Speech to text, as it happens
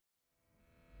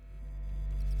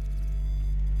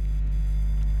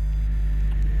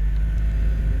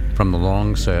From The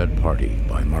Long Sad Party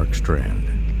by Mark Strand.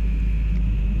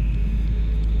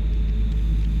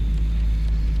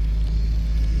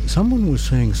 Someone was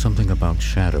saying something about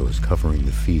shadows covering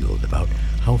the field, about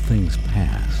how things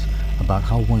pass, about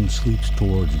how one sleeps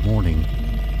towards morning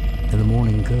and the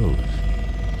morning goes.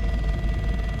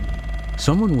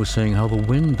 Someone was saying how the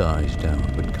wind dies down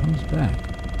but comes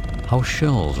back, how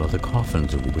shells are the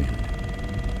coffins of wind,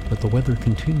 but the weather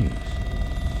continues.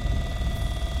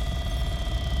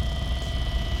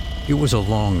 It was a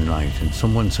long night, and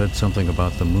someone said something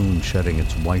about the moon shedding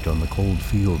its white on the cold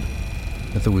field,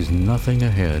 that there was nothing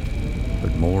ahead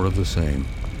but more of the same.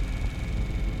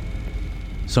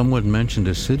 Someone mentioned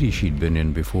a city she'd been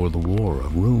in before the war, a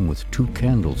room with 2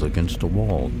 candles against a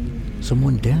wall,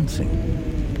 someone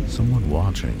dancing, someone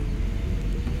watching.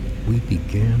 We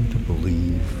began to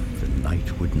believe the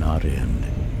night would not end.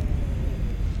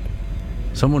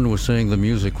 Someone was saying the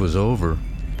music was over,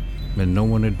 and no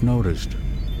one had noticed.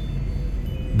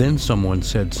 Then someone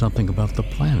said something about the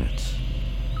planets,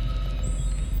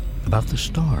 about the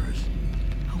stars,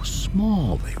 how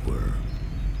small they were,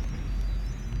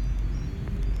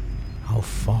 how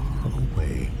far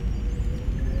away.